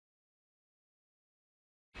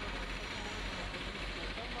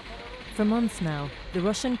For months now, the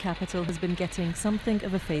Russian capital has been getting something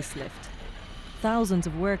of a facelift. Thousands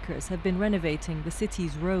of workers have been renovating the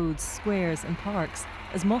city's roads, squares and parks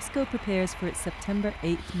as Moscow prepares for its September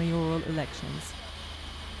 8th mayoral elections.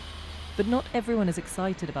 But not everyone is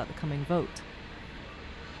excited about the coming vote.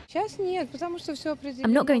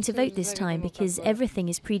 I'm not going to vote this time because everything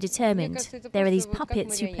is predetermined. There are these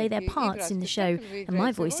puppets who play their parts in the show, and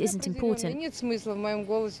my voice isn't important.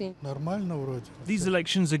 These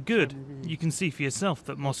elections are good. You can see for yourself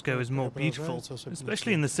that Moscow is more beautiful,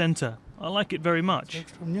 especially in the centre. I like it very much.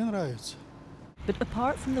 But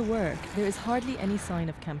apart from the work, there is hardly any sign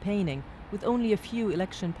of campaigning, with only a few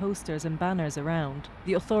election posters and banners around.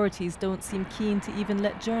 The authorities don't seem keen to even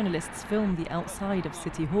let journalists film the outside of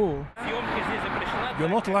City Hall. You're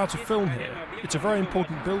not allowed to film here. It's a very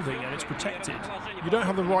important building and it's protected. You don't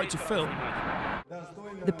have the right to film.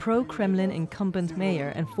 The pro-Kremlin incumbent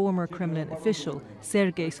mayor and former Kremlin official,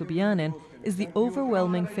 Sergei Sobyanin, is the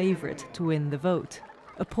overwhelming favourite to win the vote.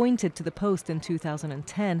 Appointed to the post in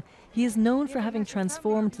 2010, he is known for having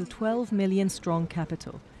transformed the 12 million-strong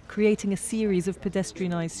capital, creating a series of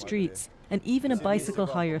pedestrianised streets and even a bicycle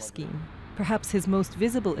hire scheme. Perhaps his most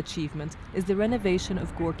visible achievement is the renovation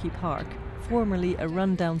of Gorky Park, formerly a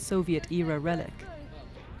rundown Soviet-era relic.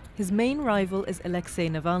 His main rival is Alexei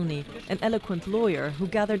Navalny, an eloquent lawyer who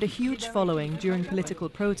gathered a huge following during political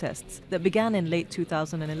protests that began in late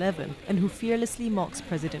 2011 and who fearlessly mocks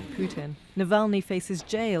President Putin. Navalny faces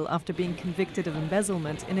jail after being convicted of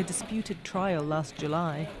embezzlement in a disputed trial last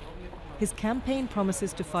July. His campaign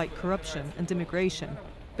promises to fight corruption and immigration,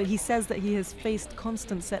 but he says that he has faced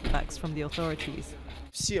constant setbacks from the authorities.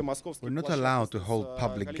 We're not allowed to hold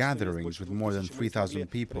public gatherings with more than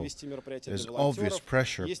 3,000 people. There's obvious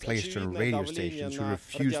pressure placed on radio stations who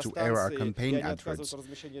refuse to air our campaign adverts,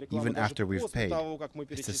 even after we've paid.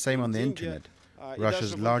 It's the same on the internet.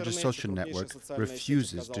 Russia's largest social network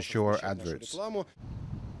refuses to show our adverts.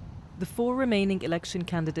 The four remaining election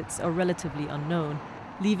candidates are relatively unknown,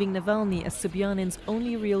 leaving Navalny as Sobyanin's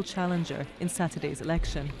only real challenger in Saturday's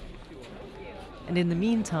election. And in the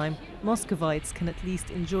meantime, Muscovites can at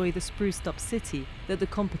least enjoy the spruced-up city that the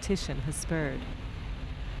competition has spurred.